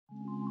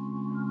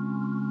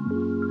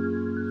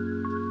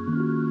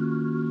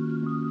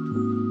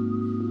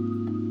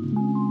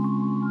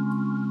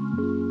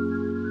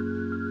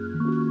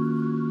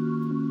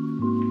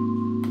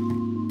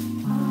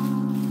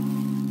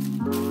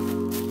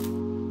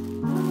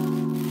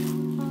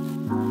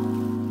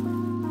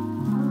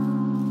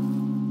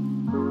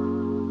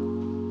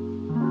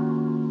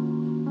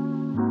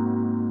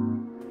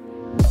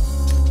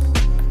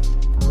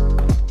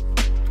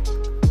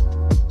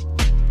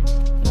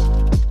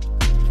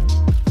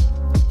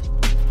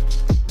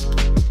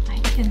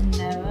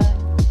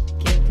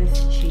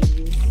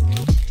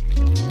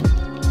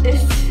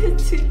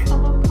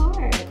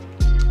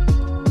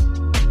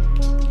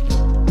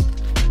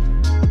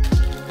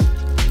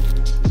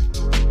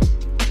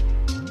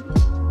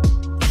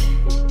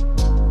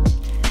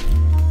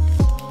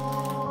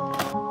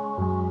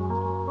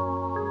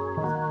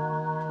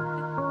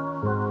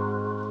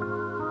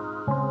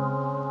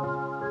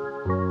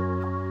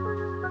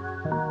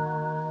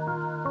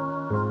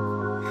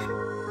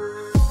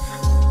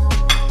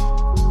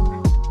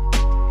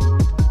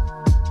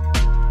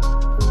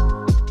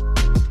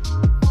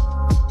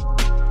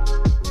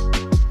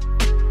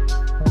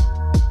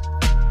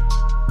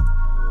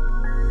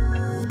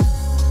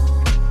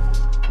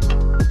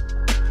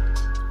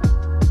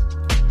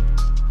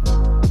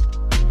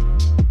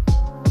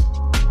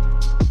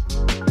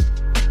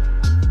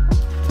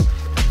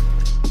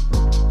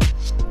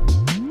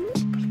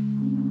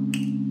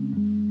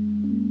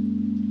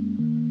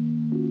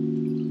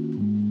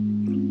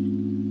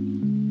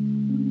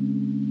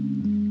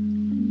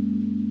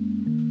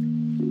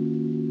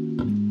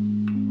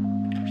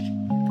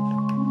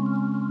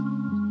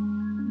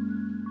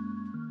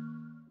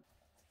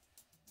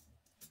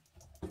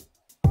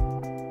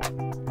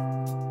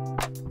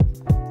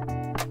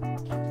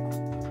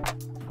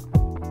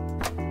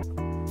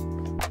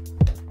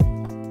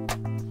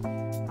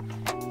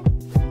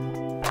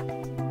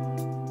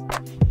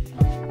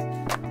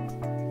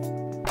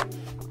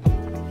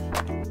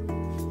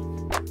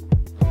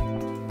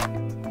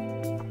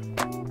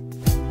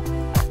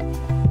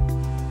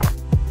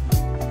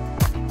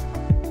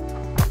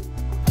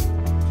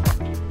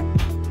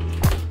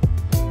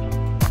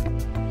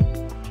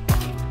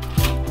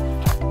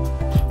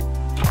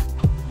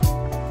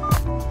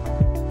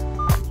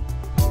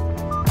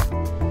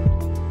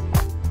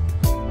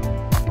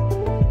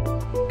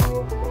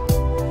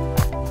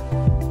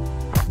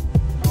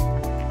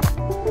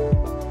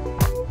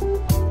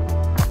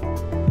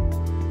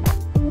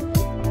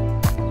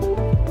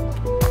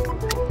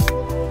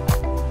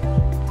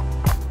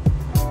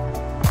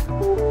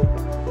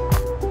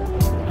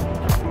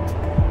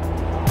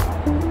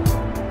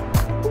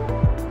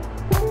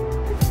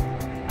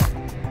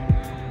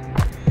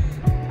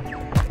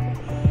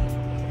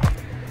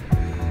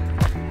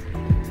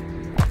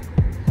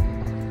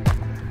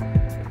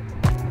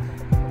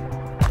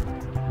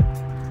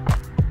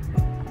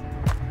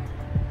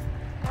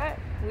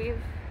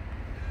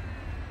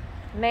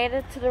Made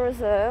it to the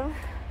reserve.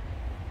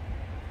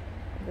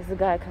 There's a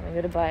guy coming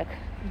with a bike,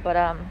 but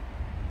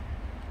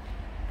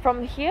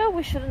from here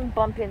we shouldn't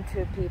bump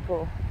into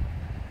people.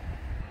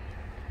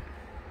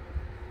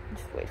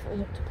 Just wait for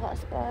him to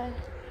pass by.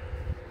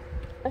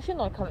 Actually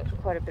not coming for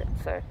quite a bit,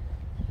 so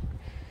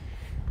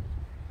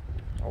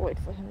I'll wait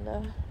for him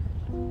though.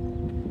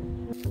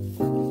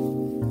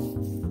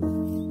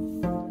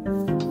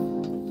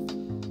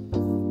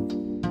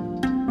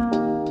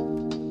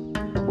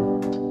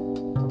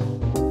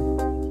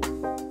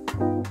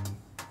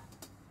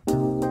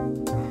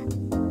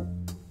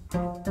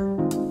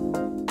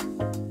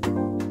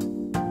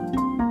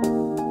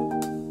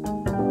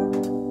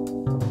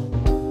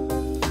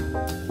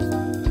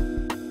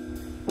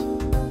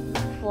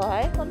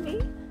 Fly on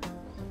me?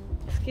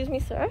 Excuse me,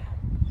 sir?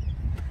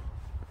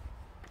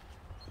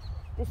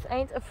 This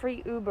ain't a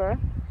free Uber.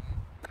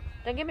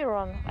 Don't get me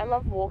wrong, I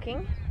love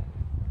walking,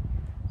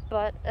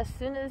 but as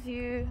soon as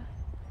you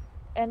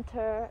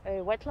enter a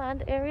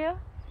wetland area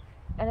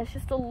and it's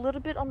just a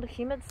little bit on the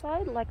humid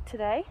side, like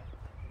today,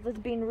 it's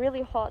been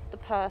really hot the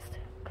past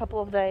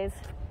couple of days,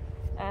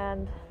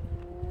 and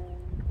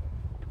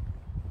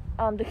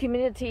the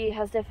humidity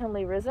has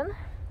definitely risen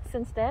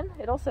since then.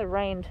 It also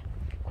rained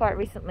quite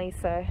recently,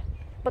 so.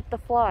 But the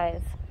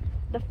flies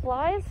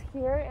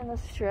here in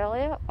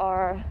Australia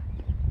are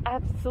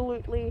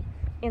absolutely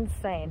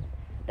insane.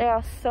 They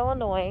are so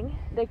annoying.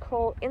 They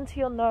crawl into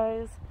your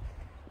nose,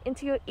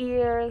 into your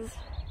ears,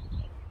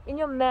 in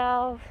your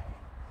mouth.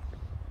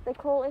 They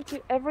crawl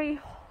into every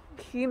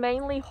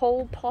humanely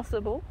hole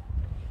possible,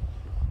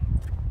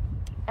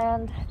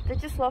 and they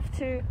just love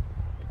to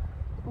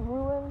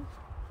ruin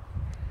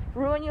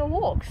your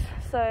walks.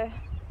 So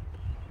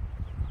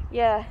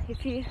yeah,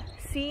 if you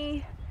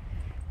see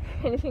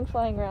anything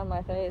flying around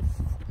my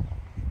face,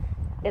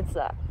 it's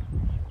that.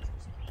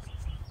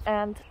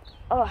 And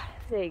oh,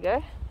 there you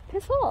go.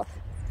 Piss off.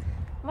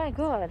 My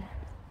god.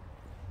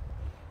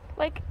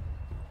 Like,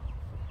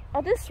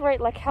 at this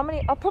rate, like how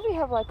many? I'll probably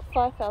have like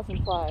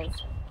 5,000 flies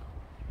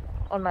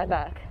on my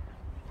back.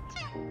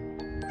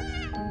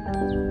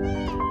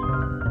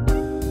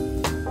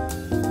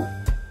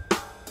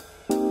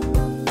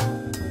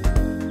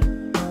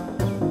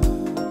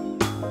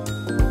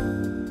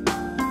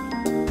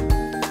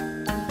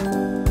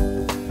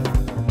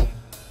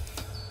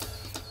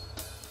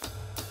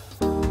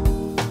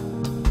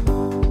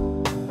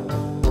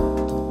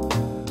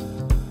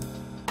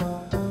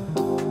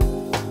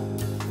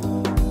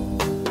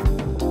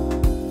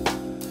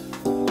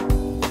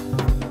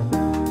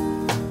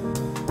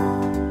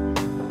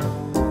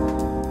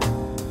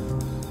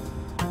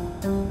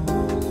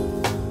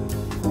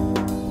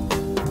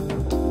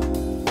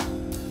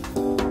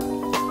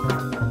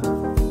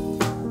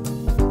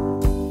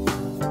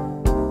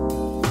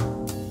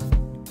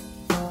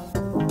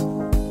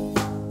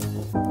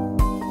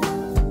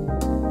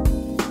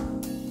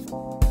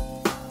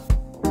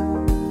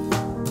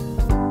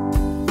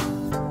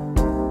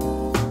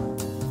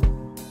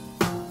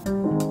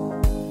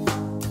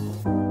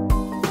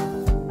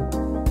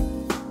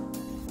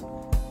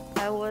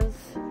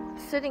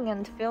 Sitting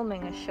and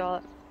filming a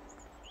shot,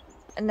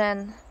 and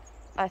then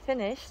I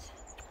finished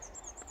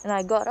and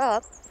I got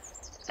up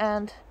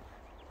and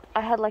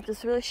I had like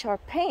this really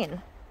sharp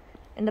pain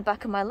in the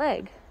back of my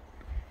leg,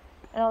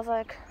 and I was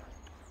like,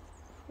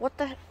 what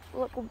the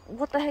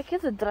heck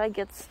is it? Did I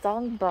get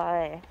stung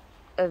by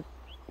an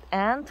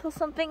ant or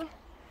something?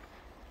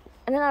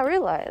 And then I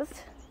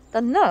realized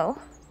that no,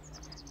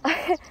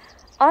 I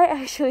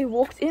actually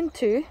walked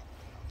into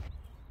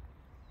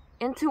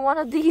one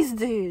of these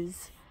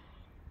dudes.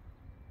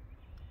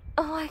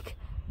 I'm like,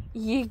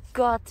 you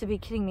got to be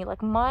kidding me.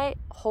 Like, my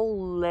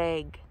whole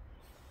leg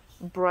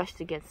brushed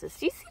against this.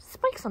 Do you see the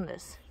spikes on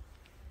this?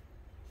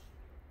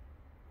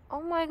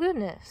 Oh my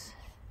goodness.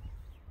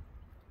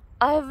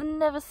 I've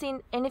never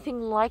seen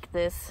anything like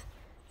this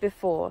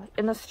before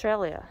in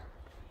Australia.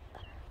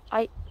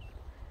 My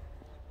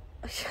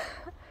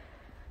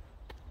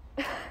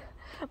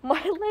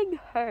leg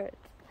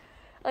hurts.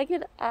 Like,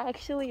 it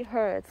actually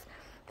hurts.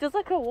 Feels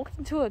like I walked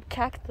into a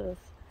cactus.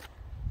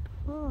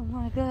 Oh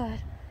my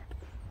god.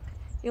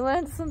 You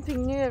learn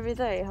something new every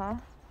day, huh?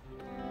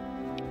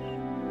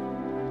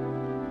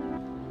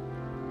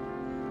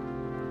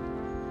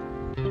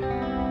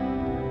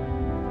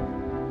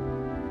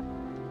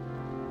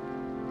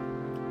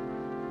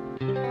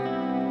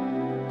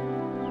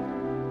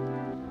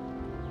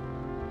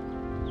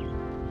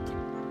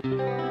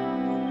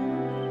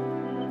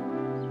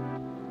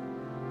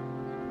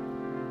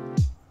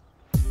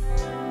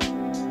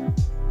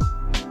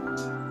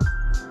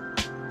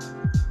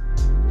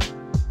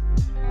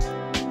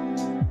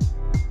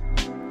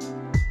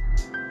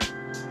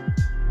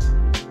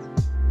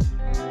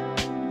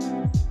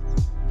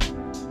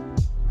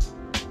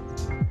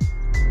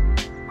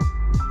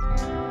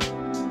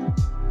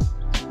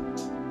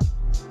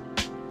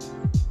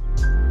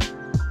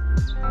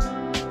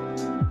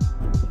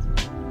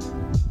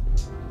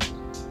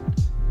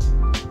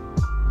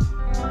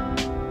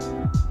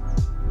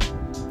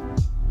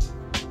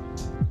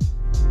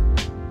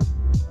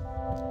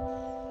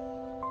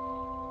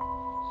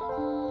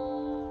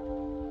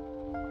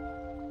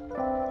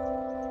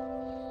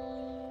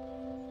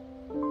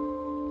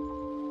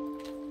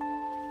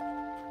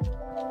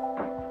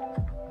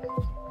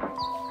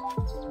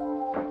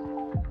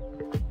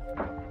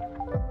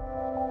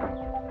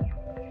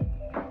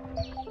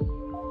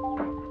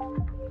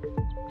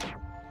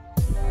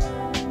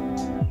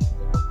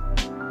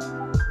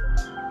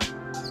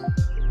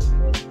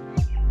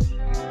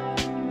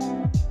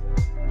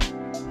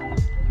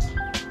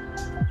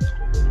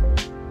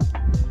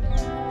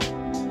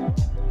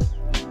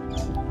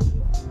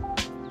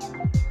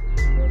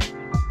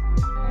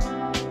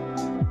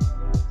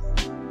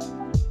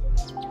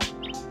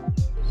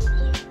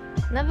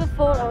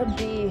 would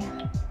be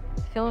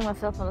filming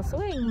myself on the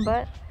swing,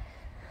 but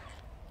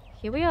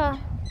here we are.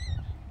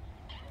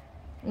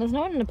 And there's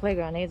no one in the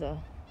playground either.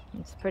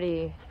 It's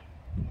pretty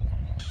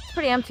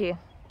empty,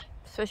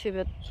 especially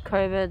with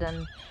COVID,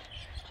 and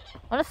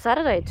on a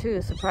Saturday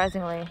too,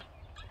 surprisingly.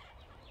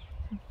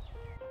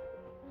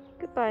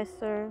 Goodbye,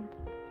 sir.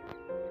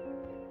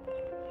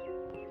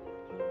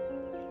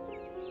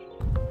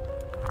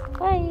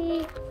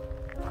 Bye.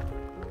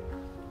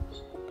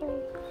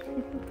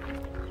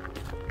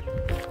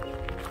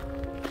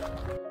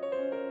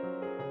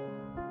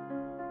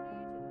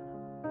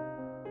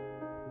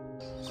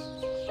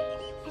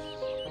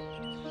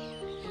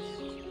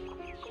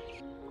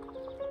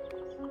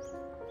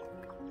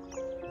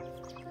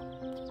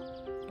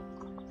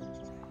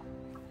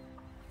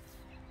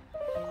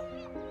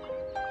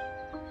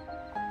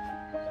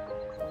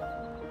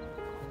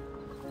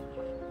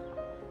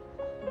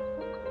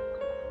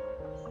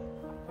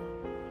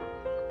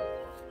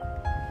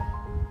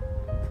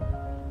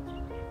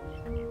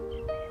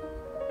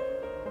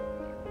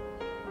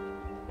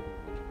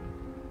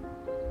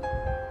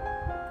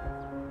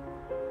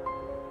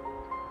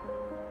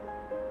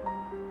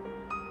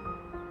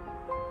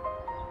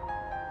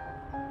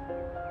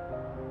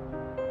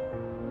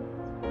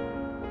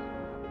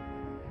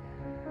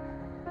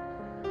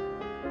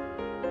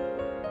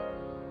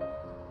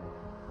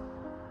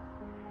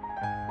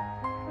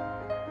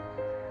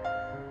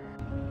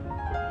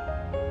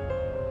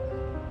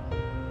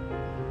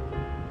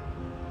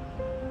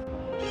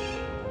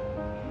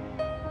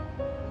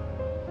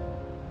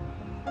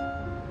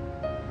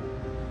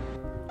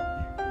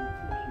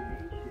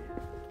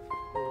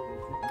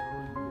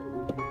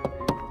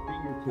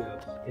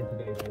 In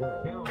today's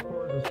world. Now, as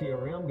far as the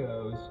CRM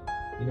goes,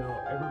 you know,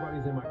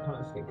 everybody's in my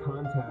constant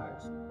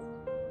contacts.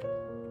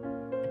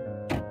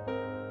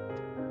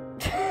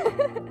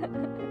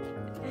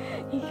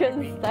 You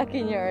got stuck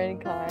in your own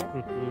car.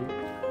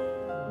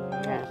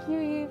 I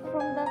hear you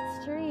from that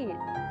street.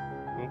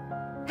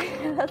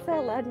 That's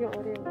how loud your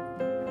audio was.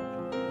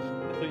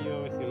 I thought you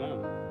were with your mum.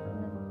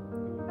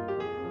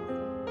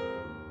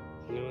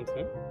 No one's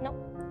home? No.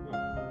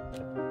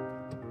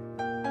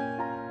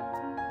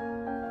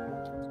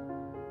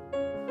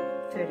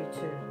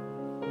 32.